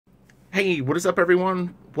Hey, what is up,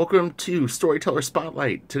 everyone? Welcome to Storyteller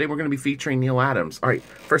Spotlight. Today we're going to be featuring Neal Adams. All right,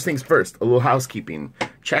 first things first, a little housekeeping.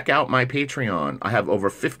 Check out my Patreon. I have over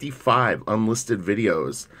 55 unlisted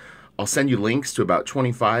videos. I'll send you links to about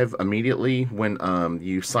 25 immediately when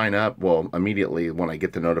you sign up. Well, immediately when I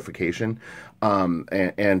get the notification.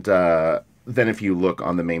 Then if you look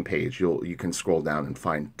on the main page, you can scroll down and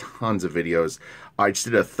find tons of videos. I just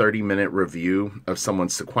did a 30-minute review of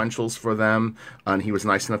someone's sequentials for them, and he was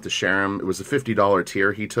nice enough to share them. It was a $50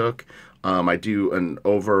 tier he took. I do an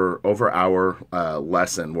over hour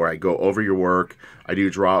lesson where I go over your work. I do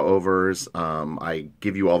draw overs. I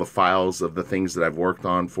give you all the files of the things that I've worked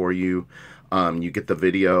on for you. You get the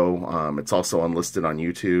video. It's also unlisted on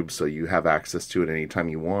YouTube, so you have access to it anytime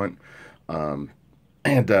you want.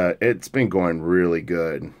 And it's been going really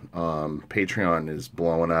good. Patreon is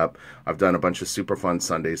blowing up. I've done a bunch of super fun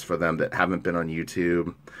Sundays for them that haven't been on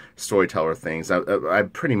YouTube. Storyteller things. I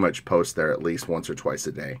pretty much post there at least once or twice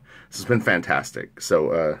a day. This has been fantastic.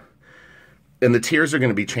 So, and the tiers are going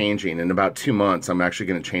to be changing. In about 2 months, I'm actually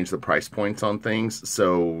going to change the price points on things.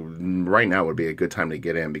 So right now would be a good time to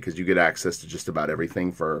get in because you get access to just about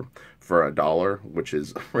everything for $1, which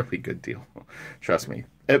is a really good deal. Trust me.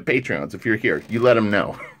 At Patreons, if you're here, you let them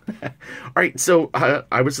know. All right, so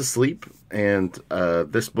I was asleep, and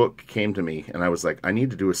this book came to me, and I was like, I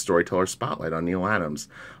need to do a Storyteller Spotlight on Neal Adams.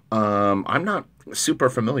 I'm not super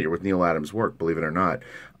familiar with Neal Adams' work, believe it or not.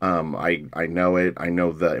 I know it. I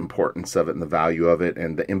know the importance of it and the value of it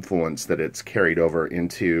and the influence that it's carried over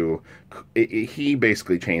into... He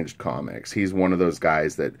basically changed comics. He's one of those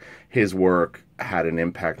guys that his work had an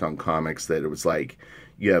impact on comics that it was like...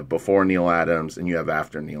 You have before Neal Adams and you have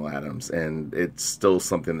after Neal Adams, and it's still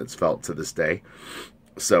something that's felt to this day.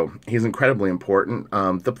 So he's incredibly important.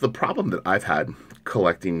 The problem that I've had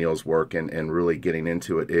collecting Neal's work and really getting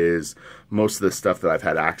into it is most of the stuff that I've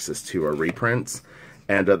had access to are reprints,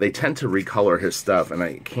 and they tend to recolor his stuff, and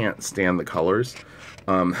I can't stand the colors.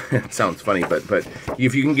 It sounds funny, but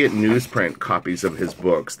if you can get newsprint copies of his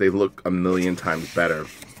books, they look a million times better.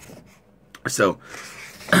 So...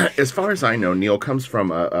 as far as I know, Neal comes from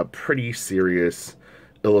a pretty serious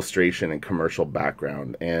illustration and commercial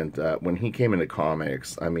background. And when he came into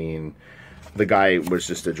comics, I mean, the guy was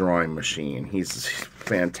just a drawing machine. He's a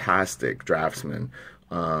fantastic draftsman.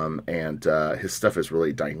 And his stuff is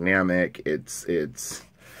really dynamic. It's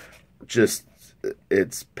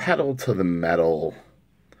pedal to the metal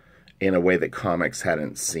in a way that comics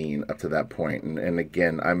hadn't seen up to that point. And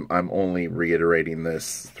again, I'm only reiterating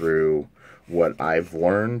this through what I've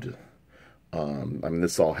learned. I mean,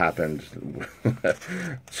 this all happened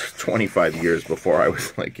 25 years before I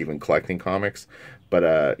was like even collecting comics.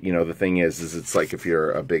 But you know, the thing is it's like if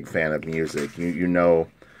you're a big fan of music, you know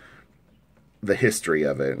the history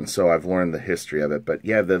of it, and so I've learned the history of it. But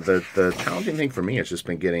yeah, the challenging thing for me has just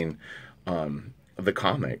been getting the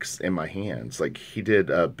comics in my hands. Like he did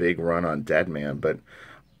a big run on Dead Man, but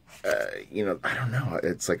you know, I don't know.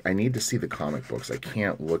 It's like I need to see the comic books. I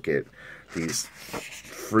can't look at these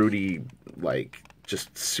fruity, like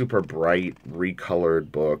just super bright, recolored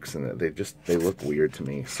books, and they look weird to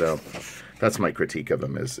me. So that's my critique of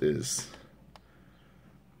them. Is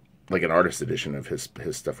like an artist edition of his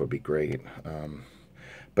stuff would be great.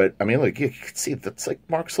 But I mean, like you can see that's like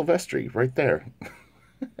Mark Silvestri right there.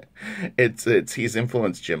 He's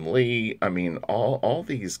influenced Jim Lee. I mean, all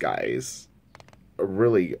these guys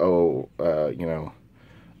really owe you know,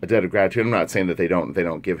 a debt of gratitude. I'm not saying that they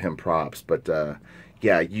don't give him props, but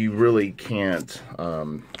yeah, you really can't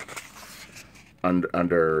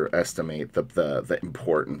underestimate the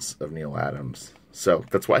importance of Neal Adams. So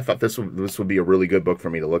that's why I thought this would be a really good book for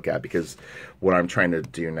me to look at, because what I'm trying to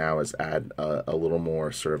do now is add a little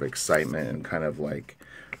more sort of excitement and kind of like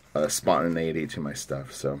spontaneity to my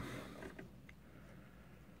stuff. So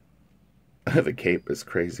the cape is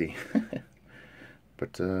crazy.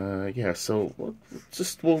 But yeah, so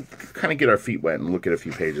we'll kind of get our feet wet and look at a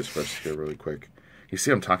few pages first here really quick. You see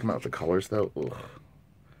what I'm talking about, the colors though? Ugh.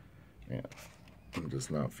 Yeah, I'm just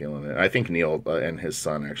not feeling it. I think Neal and his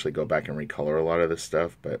son actually go back and recolor a lot of this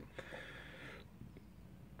stuff, but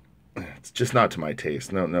it's just not to my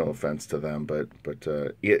taste. No offense to them, but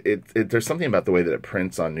there's something about the way that it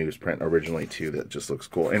prints on newsprint originally too that just looks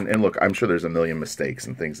cool. And look, I'm sure there's a million mistakes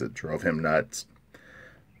and things that drove him nuts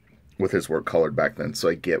with his work colored back then, so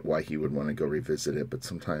I get why he would want to go revisit it, but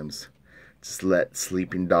sometimes just let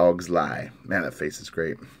sleeping dogs lie. Man, that face is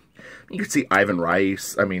great. You can see Ivan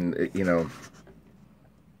Rice. I mean, you know,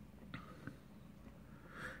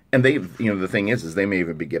 and they, you know, the thing is they may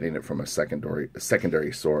even be getting it from a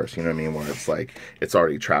secondary source, you know what I mean, where it's like it's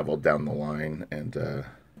already traveled down the line. And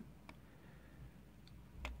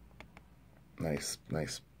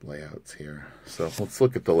Nice layouts here. So let's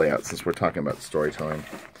look at the layout since we're talking about storytelling.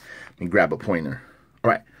 Let me grab a pointer.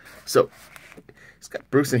 All right, so it's got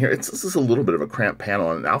Bruce in here. This is a little bit of a cramped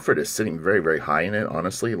panel, and Alfred is sitting very high in it.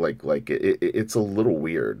 Honestly, it's a little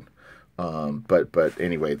weird. But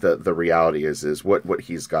anyway, the reality is what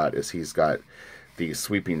he's got is he's got these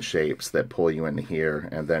sweeping shapes that pull you into here,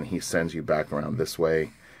 and then he sends you back around this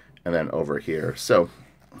way, and then over here. So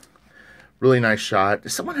really nice shot.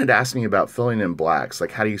 Someone had asked me about filling in blacks,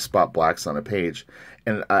 like how do you spot blacks on a page?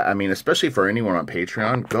 And I mean, especially for anyone on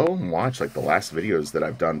Patreon, go and watch like the last videos that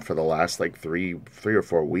I've done for the last like three or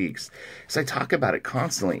 4 weeks. Because I talk about it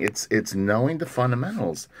constantly. It's knowing the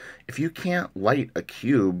fundamentals. If you can't light a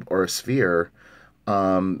cube or a sphere,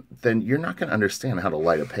 then you're not going to understand how to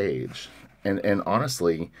light a page. And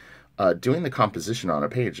honestly, doing the composition on a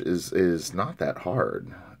page is not that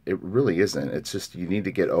hard. It really isn't. It's just you need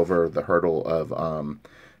to get over the hurdle of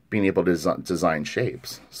being able to design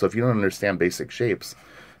shapes. So if you don't understand basic shapes,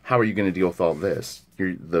 how are you going to deal with all this?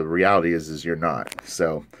 The reality is you're not.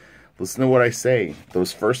 So listen to what I say.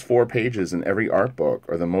 Those first 4 pages in every art book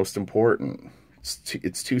are the most important.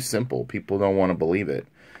 It's too simple. People don't want to believe it.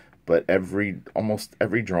 But almost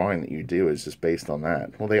every drawing that you do is just based on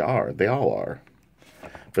that. Well, they are. They all are.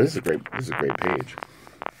 But this is a great page.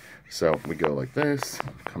 So we go like this,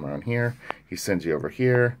 come around here. He sends you over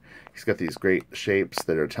here. He's got these great shapes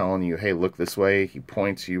that are telling you, hey, look this way. He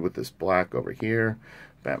points you with this black over here.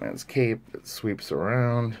 Batman's cape that sweeps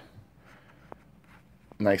around.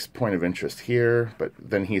 Nice point of interest here. But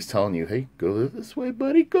then he's telling you, hey, go this way,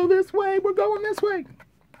 buddy. Go this way. We're going this way.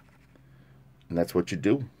 And that's what you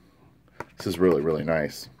do. This is really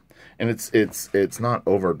nice. And it's not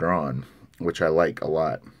overdrawn, which I like a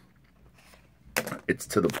lot. It's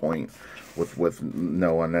to the point with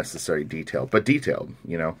no unnecessary detail, but detailed,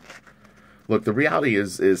 you know. Look, the reality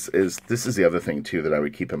is this is the other thing too that I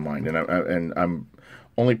would keep in mind, and I'm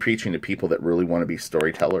only preaching to people that really want to be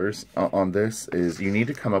storytellers on this, is you need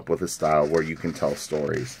to come up with a style where you can tell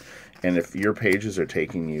stories. And if your pages are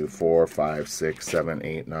taking you 4, 5, 6, 7,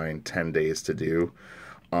 8, 9, 10 days to do,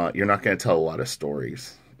 you're not going to tell a lot of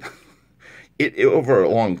stories. Over a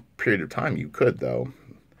long period of time, you could, though.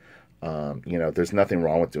 You know, there's nothing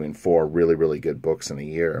wrong with doing 4 really good books in a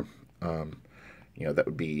year. You know, that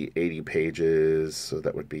would be 80 pages, so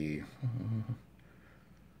that would be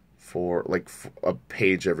a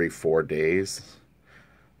page every 4 days.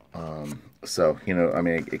 So, you know, I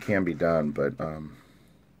mean, it can be done, but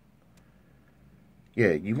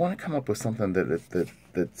yeah, you want to come up with something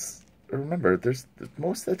that's. Remember, there's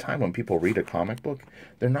most of the time when people read a comic book,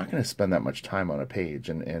 they're not going to spend that much time on a page,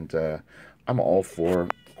 and I'm all for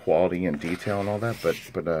quality and detail and all that, but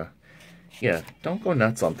yeah, don't go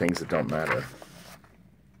nuts on things that don't matter.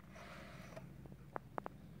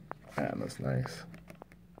 Man, that's nice.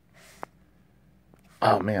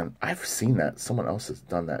 Oh man, I've seen that. Someone else has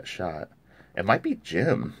done that shot. It might be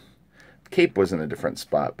Jim. Cape was in a different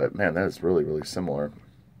spot, but man, that is really similar.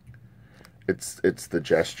 It's the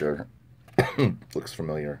gesture. Looks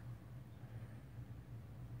familiar.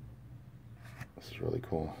 This is really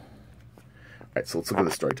cool. Alright, so let's look at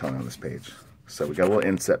the storytelling on this page. So we got a little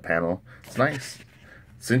inset panel. It's nice.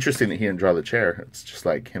 It's interesting that he didn't draw the chair. It's just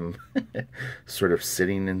like him sort of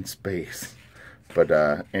sitting in space.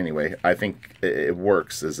 But anyway, I think it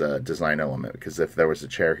works as a design element, because if there was a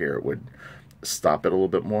chair here, it would stop it a little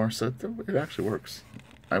bit more. So it actually works.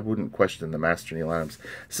 I wouldn't question the master Neal Adams.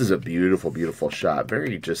 This is a beautiful shot.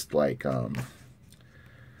 Very just like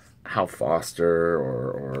Hal Foster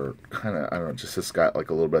or kind of, I don't know, just it's got like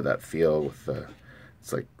a little bit of that feel with the,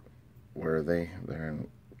 it's like, where are they? They're in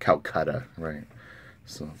Calcutta, right?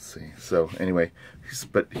 So let's see. So anyway,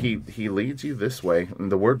 but he leads you this way, and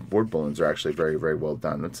the word balloons are actually very well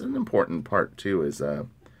done. That's an important part too, is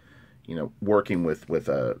you know, working with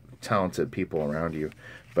talented people around you.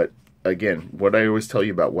 But again, what I always tell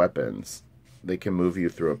you about weapons, they can move you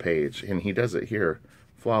through a page, and he does it here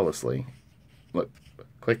flawlessly. Look,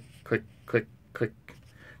 click, click, click, click.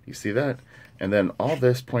 You see that? And then all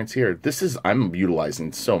this points here. This is, I'm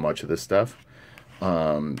utilizing so much of this stuff.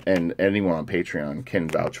 And anyone on Patreon can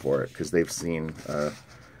vouch for it, because they've seen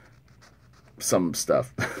some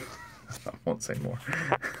stuff. I won't say more.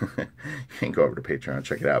 You can go over to Patreon and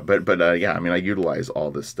check it out. But yeah, I mean, I utilize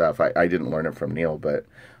all this stuff. I didn't learn it from Neal, but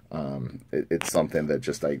it's something that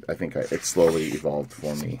just I think it slowly evolved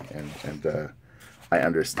for me, and I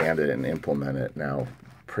understand it and implement it now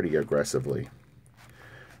pretty aggressively.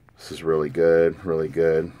 This is really good.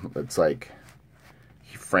 It's like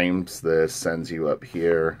he frames this, sends you up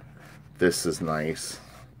here. This is nice.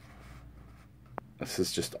 This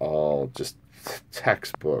is just all just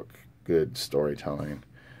textbook good storytelling.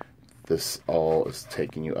 This all is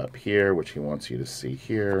taking you up here, which he wants you to see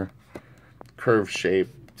here. Curve shape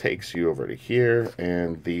takes you over to here,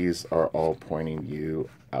 and these are all pointing you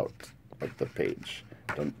out of the page.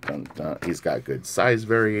 Dun, dun, dun. He's got good size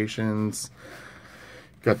variations.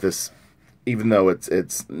 Got this, even though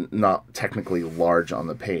it's not technically large on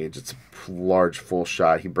the page, it's a large full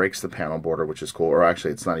shot. He breaks the panel border, which is cool. Or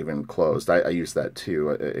actually, it's not even closed. I use that too.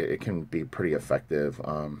 It can be pretty effective.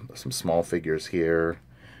 Some small figures here.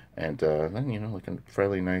 And then, you know, like a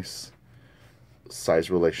fairly nice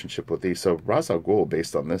size relationship with these. So Ra's al Ghul,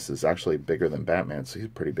 based on this, is actually bigger than Batman. So he's a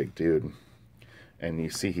pretty big dude. And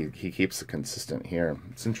you see he keeps it consistent here.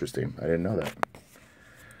 It's interesting. I didn't know that.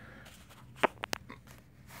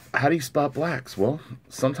 How do you spot blacks? Well,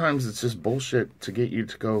 sometimes it's just bullshit to get you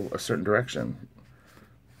to go a certain direction.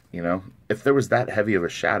 You know, if there was that heavy of a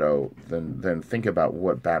shadow, then think about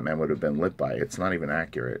what Batman would have been lit by. It's not even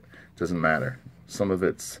accurate. It doesn't matter. Some of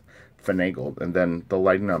it's finagled, and then the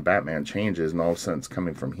lighting on Batman changes, and all of a sudden it's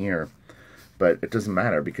coming from here. But it doesn't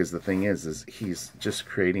matter, because the thing is he's just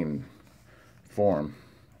creating form.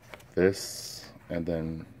 This, and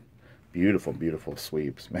then beautiful, beautiful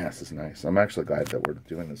sweeps. Man, this is nice. I'm actually glad that we're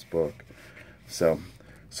doing this book. So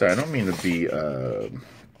I don't mean to be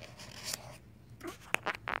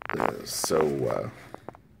so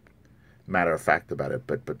matter of fact about it,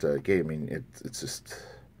 but again, I mean, it's just,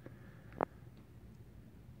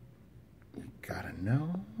 you gotta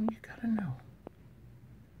know.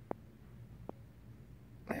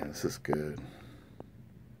 Man, this is good.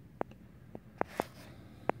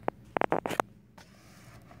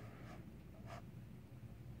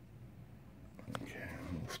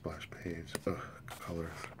 Splash page. Ugh, colors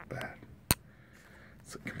bad.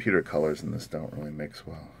 So computer colors in this don't really mix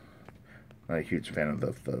well. Not a huge fan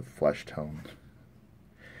of the flesh tone.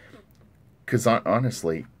 Because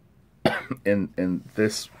honestly, in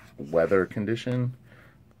this weather condition,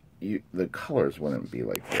 the colors wouldn't be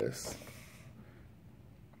like this.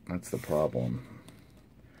 That's the problem.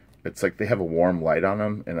 It's like they have a warm light on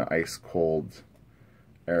them in an ice cold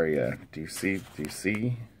area. Do you see?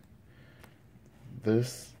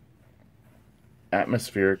 This,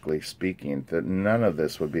 atmospherically speaking, that none of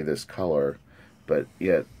this would be this color, but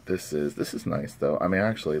yet this is nice though. I mean,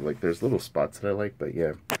 actually, like, there's little spots that I like, but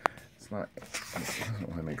yeah, it doesn't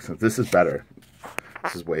really make sense. This is better.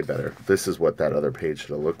 This is way better. This is what that other page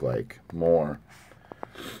should have looked like more.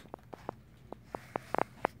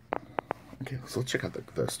 Okay, so let's check out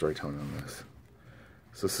the storytelling on this.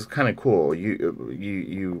 So this is kind of cool.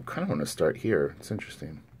 You kind of want to start here. It's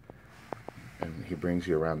interesting. And he brings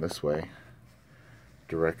you around this way,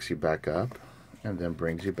 directs you back up, and then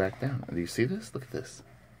brings you back down. And do you see this? Look at this.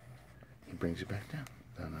 He brings you back down.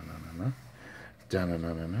 Da-na-na-na-na.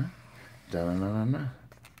 Da-na-na-na-na. Da-na-na-na-na.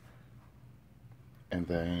 And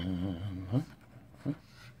then,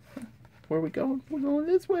 where are we going? We're going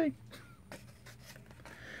this way.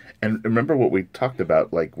 And remember what we talked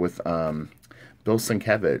about, like with Bill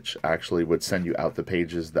Sienkiewicz actually would send you out the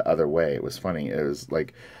pages the other way. It was funny. It was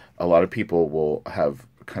like, a lot of people will have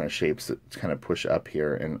kind of shapes that kind of push up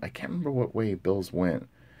here, and I can't remember what way Bill's went.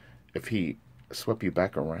 If he swept you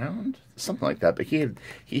back around, something like that. But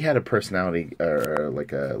he had a personality, or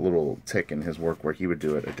like a little tick in his work where he would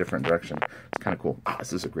do it a different direction. It's kind of cool. Ah,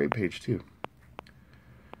 this is a great page too.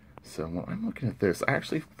 So when I'm looking at this, I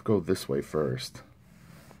actually go this way first.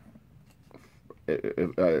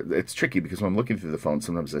 It's tricky because when I'm looking through the phone,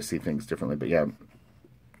 sometimes I see things differently. But yeah,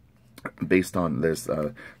 based on this,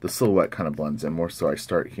 the silhouette kind of blends in more, so I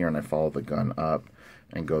start here and I follow the gun up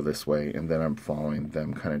and go this way, and then I'm following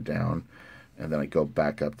them kind of down, and then I go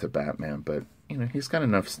back up to Batman. But you know, he's got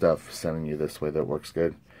enough stuff sending you this way that works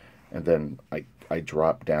good. And then I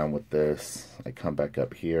drop down with this, I come back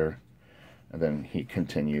up here, and then he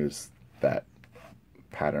continues that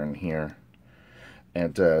pattern here.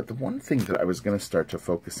 And the one thing that I was going to start to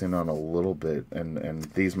focus in on a little bit, and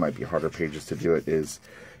these might be harder pages to do it, is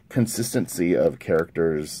consistency of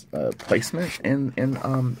characters' placement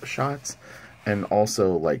in shots, and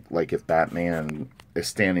also like if Batman is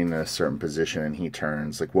standing in a certain position and he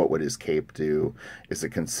turns, like what would his cape do? Is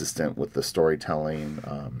it consistent with the storytelling?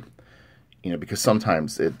 You know, because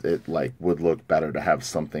sometimes it like would look better to have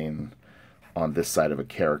something on this side of a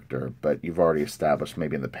character, but you've already established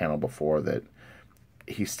maybe in the panel before that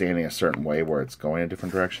he's standing a certain way where it's going a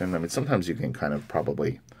different direction. I mean, sometimes you can kind of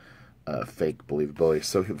probably fake believability.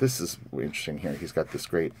 So this is interesting here. He's got this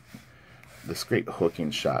great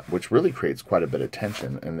hooking shot, which really creates quite a bit of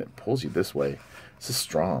tension, and it pulls you this way. This is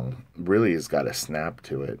strong. Really has got a snap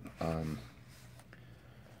to it.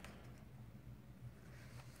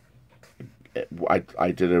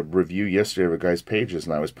 I did a review yesterday of a guy's pages,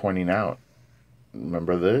 and I was pointing out,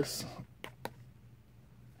 remember this?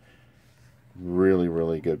 Really,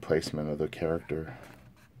 really good placement of the character.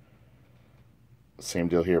 Same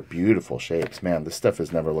deal here. Beautiful shapes. Man, this stuff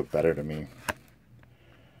has never looked better to me.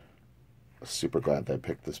 Super glad that I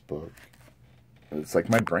picked this book. It's like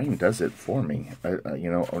my brain does it for me.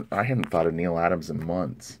 You know, I hadn't thought of Neal Adams in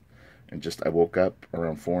months. And just, I woke up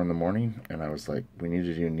around 4 in the morning, and I was like, we need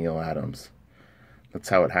to do Neal Adams. That's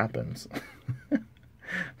how it happens.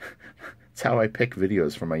 It's how I pick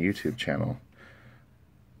videos for my YouTube channel.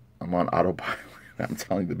 I'm on autopilot. I'm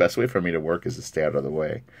telling you, the best way for me to work is to stay out of the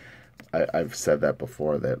way. I've said that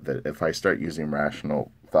before, that if I start using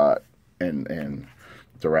rational thought and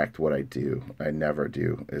direct what I do, I never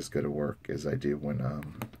do as good a work as I do when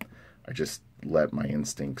I just let my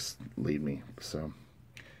instincts lead me. So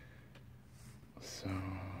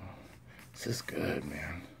this is good,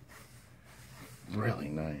 man. Really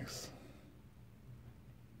nice.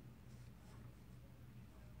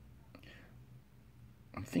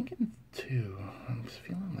 I'm thinking too, I'm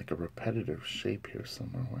feeling like a repetitive shape here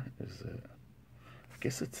somewhere. Where is it? I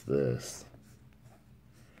guess it's this.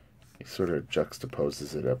 He sort of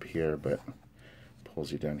juxtaposes it up here, but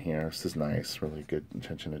pulls you down here. This is nice, really good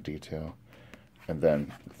attention to detail. And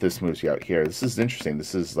then this moves you out here. This is interesting.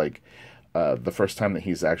 This is like the first time that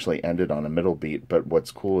he's actually ended on a middle beat, but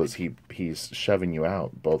what's cool is he's shoving you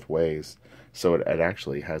out both ways. So it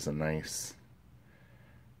actually has a nice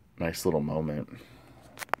little moment.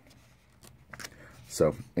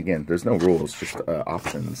 So again, there's no rules, just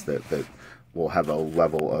options that will have a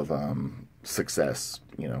level of success,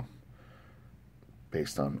 you know,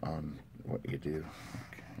 based on what you do.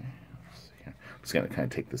 Okay, let's see here. I'm just gonna kind of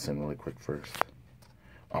take this in really quick first.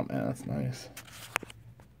 Oh man, that's nice.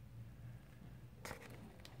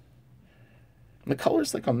 And the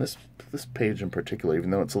colors, like on this page in particular,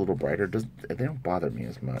 even though it's a little brighter, they don't bother me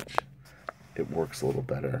as much. It works a little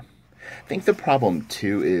better. I think the problem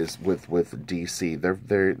too is with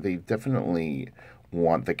DC. They definitely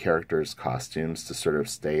want the characters' costumes to sort of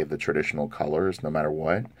stay the traditional colors no matter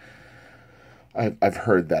what. I've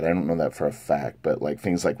heard that. I don't know that for a fact, but like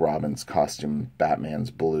things like Robin's costume, Batman's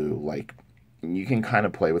blue, like you can kind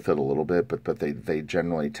of play with it a little bit, but they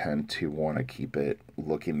generally tend to want to keep it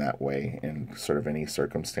looking that way in sort of any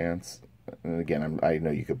circumstance. And again, I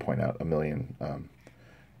know you could point out a million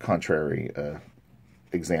contrary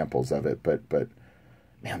examples of it, but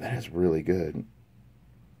man, that is really good.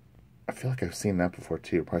 I feel like I've seen that before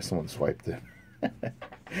too. Probably someone swiped it.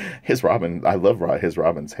 His Robin, I love his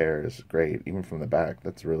Robin's hair is great, even from the back.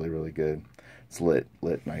 That's really, really good. It's lit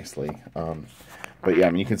nicely. But yeah,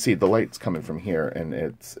 I mean, you can see the light's coming from here, and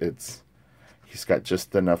he's got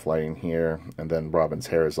just enough lighting here, and then Robin's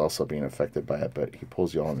hair is also being affected by it, but he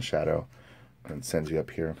pulls you all in the shadow and sends you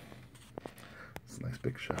up here. It's a nice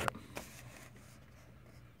big shot.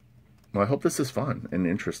 Well, I hope this is fun and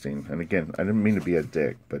interesting. And again, I didn't mean to be a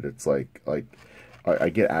dick, but it's like I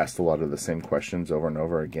get asked a lot of the same questions over and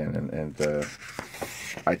over again, and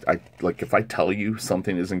I like, if I tell you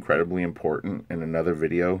something is incredibly important in another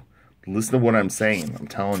video, listen to what I'm saying. I'm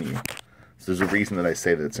telling you. So there's a reason that I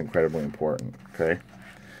say that it's incredibly important, okay?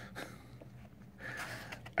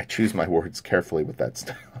 I choose my words carefully with that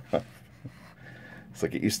stuff. It's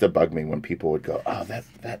like, it used to bug me when people would go, oh,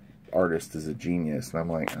 that artist is a genius, and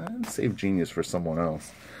I'm like, I'd save genius for someone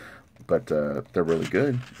else, but they're really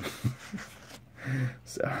good.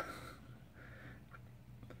 So,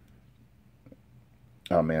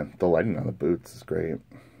 oh man, the lighting on the boots is great,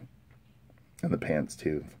 and the pants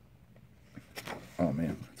too. Oh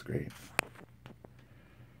man, that's great.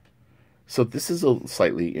 So this is a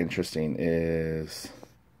slightly interesting is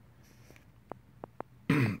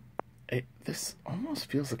this almost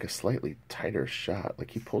feels like a slightly tighter shot. Like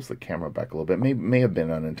he pulls the camera back a little bit. May have been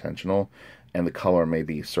unintentional, and the color may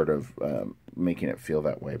be sort of making it feel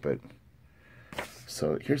that way. But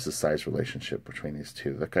so here's the size relationship between these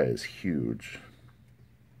two. That guy is huge.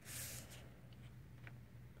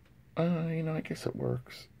 You know, I guess it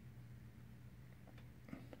works.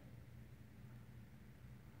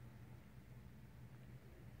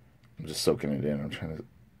 I'm just soaking it in. I'm trying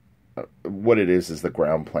to... what it is the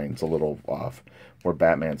ground plane's a little off. Where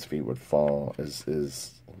Batman's feet would fall is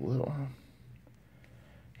a little...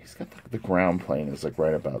 he's got the ground plane is like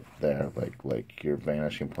right about there. Like your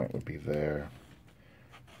vanishing point would be there.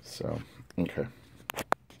 So, okay.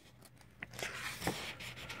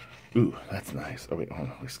 Ooh, that's nice. Oh wait, hold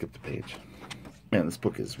on. We skipped a page. Man, this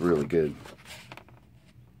book is really good.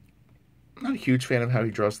 I'm not a huge fan of how he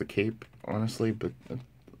draws the cape, honestly, but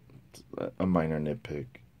a minor nitpick.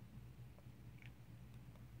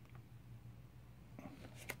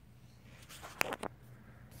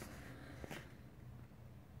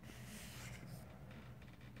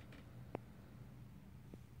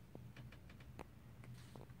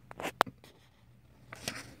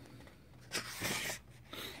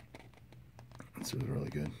 This was really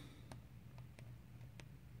good.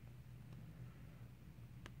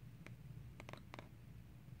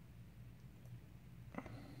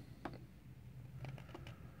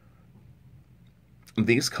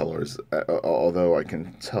 These colors, although I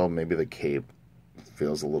can tell maybe the cape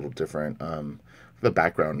feels a little different. The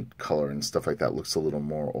background color and stuff like that looks a little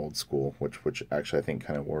more old school, which actually I think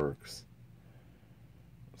kind of works.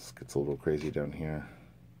 This gets a little crazy down here.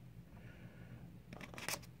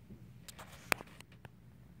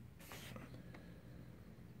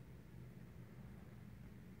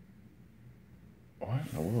 What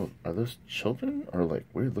in the world? Are those children or like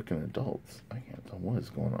weird looking adults? I can't tell what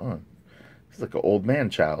is going on. It's like an old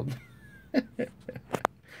man child.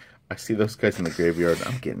 I see those guys in the graveyard.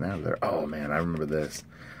 I'm getting out of there. Oh man, I remember this.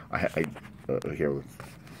 Here.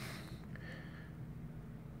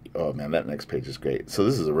 Oh man, that next page is great. So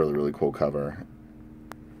this is a really, really cool cover.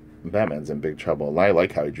 Batman's in big trouble. I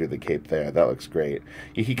like how he drew the cape there. That looks great.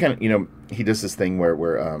 He kind of, you know, he does this thing where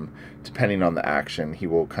depending on the action, he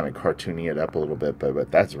will kind of cartoony it up a little bit,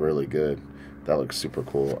 but that's really good. That looks super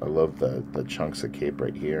cool. I love the chunks of cape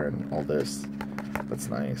right here and all this. That's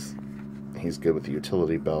nice. He's good with the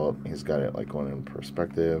utility belt. He's got it like going in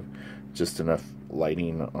perspective. Just enough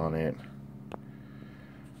lighting on it.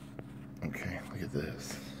 Okay, look at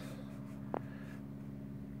this.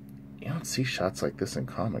 You don't see shots like this in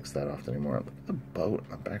comics that often anymore. Look at the boat in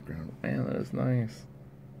the background. Man, that is nice.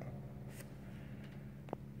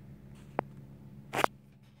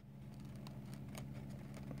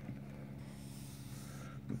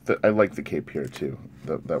 I like the cape here too.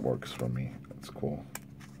 That works for me. That's cool.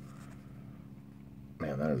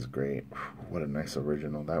 Man, that is great. What a nice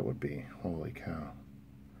original that would be. Holy cow.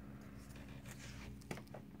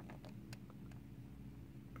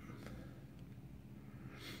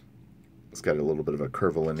 It's got a little bit of a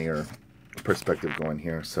curvilinear perspective going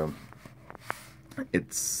here, so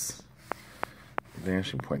it's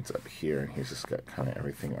vanishing points up here, and he's just got kind of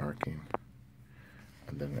everything arcing,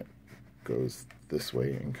 and then it goes this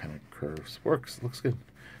way and kind of curves. Works, looks good.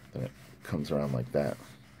 Then it comes around like that.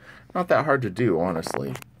 Not that hard to do,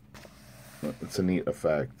 honestly. It's a neat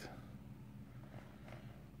effect.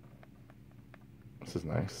 This is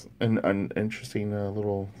nice. And an interesting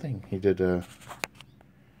little thing. He did a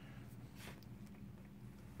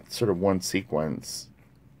sort of one sequence,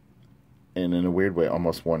 and in a weird way,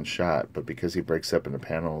 almost one shot. But because he breaks up into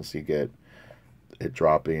panels, you get it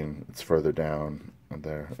dropping. It's further down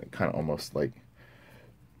there. Kind of almost like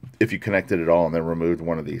if you connected it all and then removed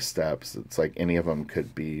one of these steps, it's like any of them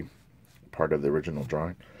could be part of the original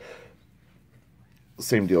drawing.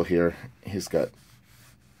 Same deal here. He's got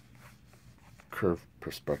curved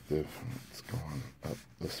perspective. It's going up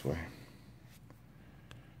this way.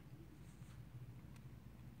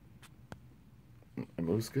 It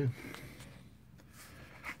moves good.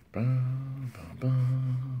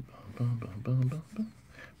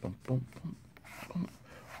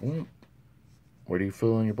 Where do you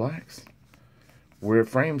fill in your blacks? Where it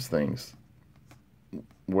frames things.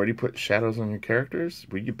 Where do you put shadows on your characters?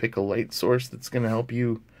 Where you pick a light source that's going to help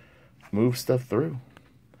you move stuff through.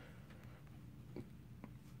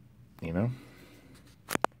 You know?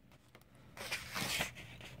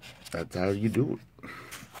 That's how you do it.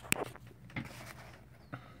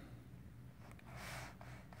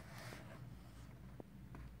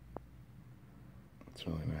 It's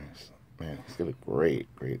really nice. Man, he's got a great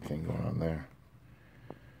thing going on there.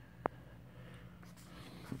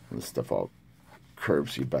 This stuff all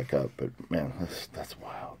curves you back up, but man, that's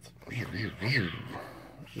wild.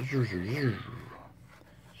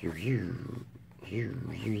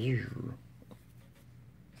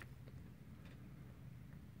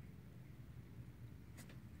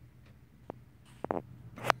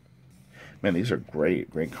 Man, these are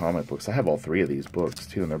great comic books. I have all three of these books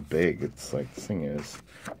too, and they're big. It's like, this thing is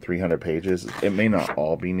 300 pages. It may not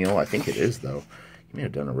all be Neal. I think it is, though. He may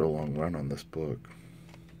have done a real long run on this book.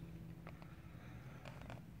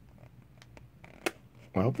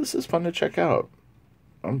 Well, this is fun to check out.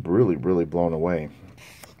 I'm really blown away.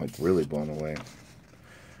 Like, really blown away.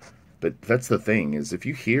 But that's the thing, is if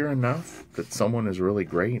you hear enough that someone is really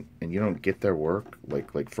great and you don't get their work,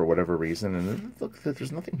 like for whatever reason, and look,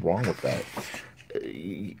 there's nothing wrong with that.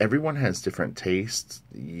 Everyone has different tastes.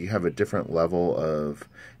 You have a different level of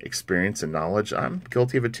experience and knowledge. I'm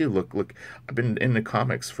guilty of it too. Look, I've been into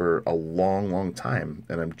comics for a long time,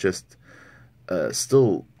 and I'm just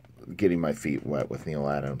still getting my feet wet with Neal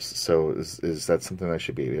Adams. So is that something I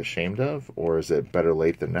should be ashamed of, or is it better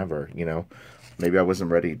late than never? You know, maybe I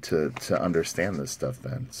wasn't ready to understand this stuff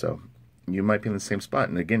then. So you might be in the same spot.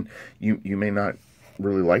 And again, you may not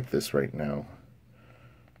really like this right now.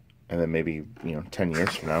 And then maybe, 10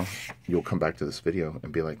 years from now, you'll come back to this video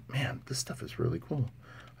and be like, man, this stuff is really cool.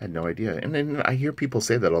 I had no idea. And then I hear people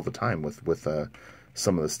say that all the time with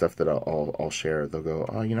some of the stuff that I'll share. They'll go,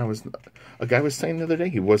 oh, a guy was saying the other day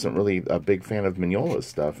he wasn't really a big fan of Mignola's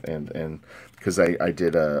stuff. And because I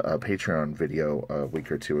did a Patreon video a week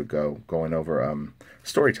or two ago going over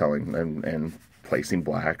storytelling and placing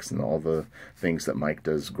blacks and all the things that Mike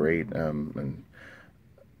does great, and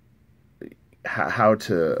how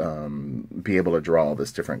to be able to draw all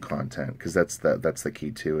this different content, because that's the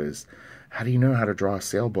key too, is how do you know how to draw a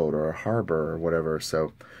sailboat or a harbor or whatever.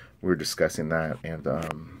 So we were discussing that, and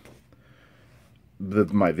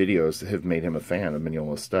my videos have made him a fan of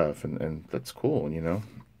Mignola's stuff, and that's cool,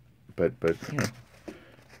 but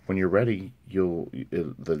when you're ready,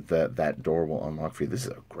 that door will unlock for you. This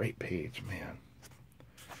is a great page, man.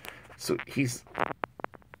 So he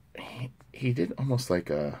did almost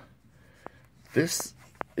like a, this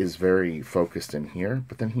is very focused in here,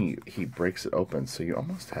 but then he breaks it open, so you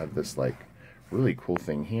almost have this like really cool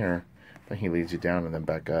thing here. Then he leads you down and then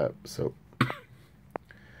back up. So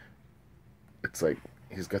it's like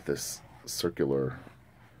he's got this circular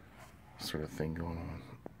sort of thing going on.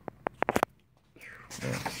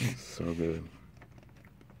 Man, it's so good.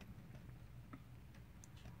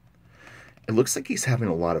 It looks like he's having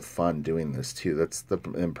a lot of fun doing this too. That's the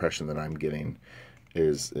impression that I'm getting.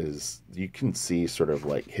 Is you can see sort of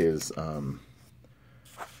like his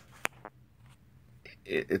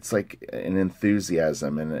it's like an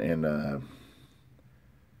enthusiasm and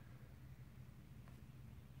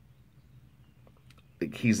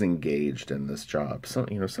like he's engaged in this job. So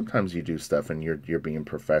sometimes you do stuff and you're being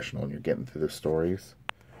professional and you're getting through the stories,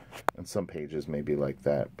 and some pages may be like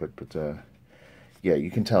that, but yeah, you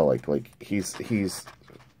can tell like he's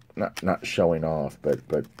not showing off, but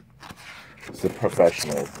he's a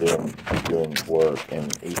professional doing work,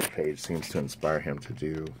 and each page seems to inspire him to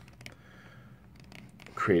do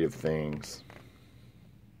creative things.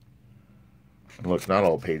 And look, not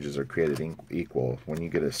all pages are created equal. When you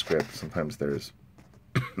get a script, sometimes there's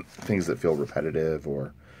things that feel repetitive,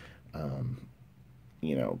 or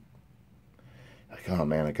like, oh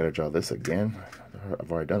man, I gotta draw this again.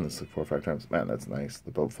 I've already done this like 4 or 5 times. Man, that's nice.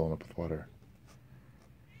 The boat filling up with water.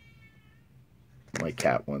 My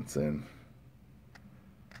cat wants in.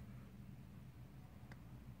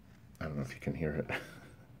 I don't know if you can hear it.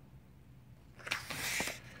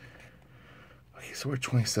 Okay, so we're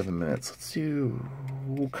 27 minutes.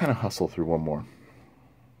 We'll kind of hustle through one more.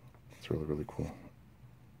 It's really, really cool.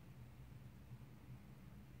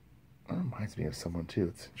 That reminds me of someone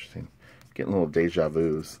too. It's interesting. Getting little deja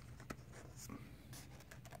vus.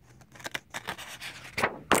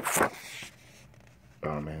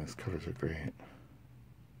 Oh man, his covers are great.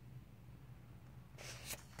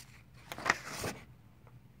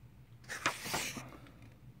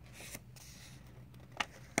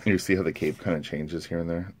 You see how the cape kind of changes here and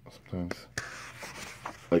there sometimes?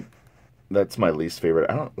 Like, that's my least favorite.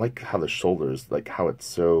 I don't like how the shoulders, like how it's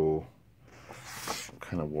so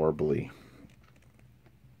kind of warbly.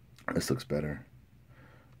 This looks better.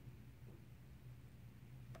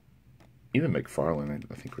 Even McFarlane,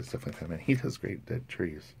 I think, was definitely that. Man, he does great dead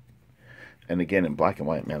trees. And again, in black and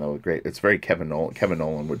white, man, that look great. It's very Kevin Nolan. Kevin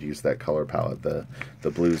Nolan would use that color palette, the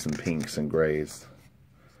blues and pinks and grays.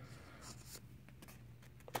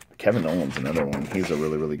 Kevin Nolan's another one. He's a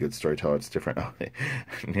really, really good storyteller. It's different. Oh,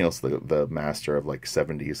 Neal's the master of like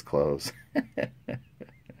 70s clothes.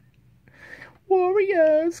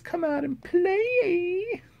 Warriors, come out and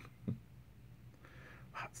play.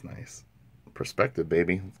 That's nice. Perspective,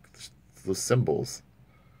 baby. Those symbols.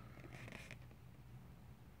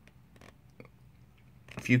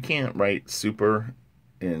 If you can't write super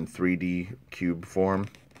in 3D cube form,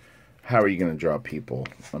 how are you going to draw people?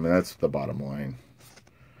 I mean, that's the bottom line.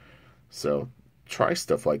 So try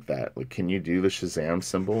stuff like that. Like, can you do the Shazam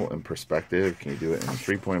symbol in perspective? Can you do it in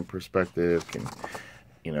 3-point perspective?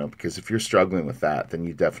 Because if you're struggling with that, then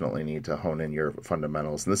you definitely need to hone in your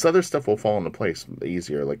fundamentals. And this other stuff will fall into place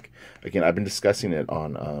easier. Like, again, I've been discussing it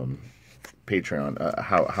on Patreon,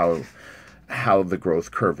 how the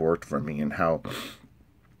growth curve worked for me, and how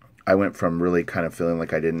I went from really kind of feeling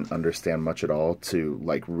like I didn't understand much at all to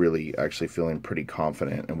like really actually feeling pretty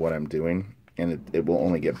confident in what I'm doing. And it will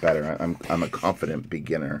only get better. I'm a confident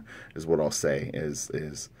beginner, is what I'll say.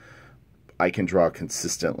 Is I can draw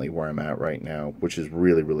consistently where I'm at right now, which is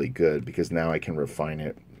really, really good, because now I can refine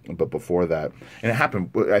it. But before that, and it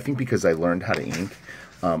happened, I think, because I learned how to ink.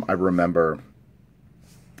 I remember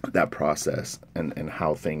that process and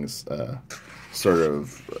how things sort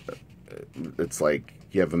of, it's like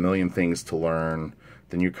you have a million things to learn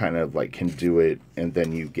then you kind of like can do it, and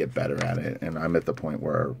then you get better at it. And I'm at the point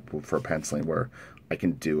where, for penciling, where I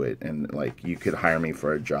can do it, and like you could hire me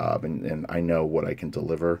for a job, and I know what I can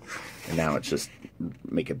deliver, and now it's just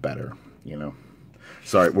make it better, you know.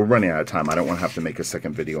 Sorry, we're running out of time. I don't want to have to make a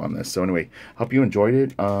second video on this. So anyway, hope you enjoyed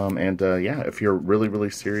it. Yeah, if you're really, really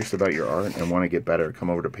serious about your art and want to get better, come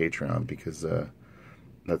over to Patreon, because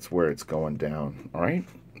that's where it's going down. All right?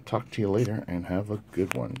 Talk to you later, and have a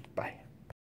good one. Bye.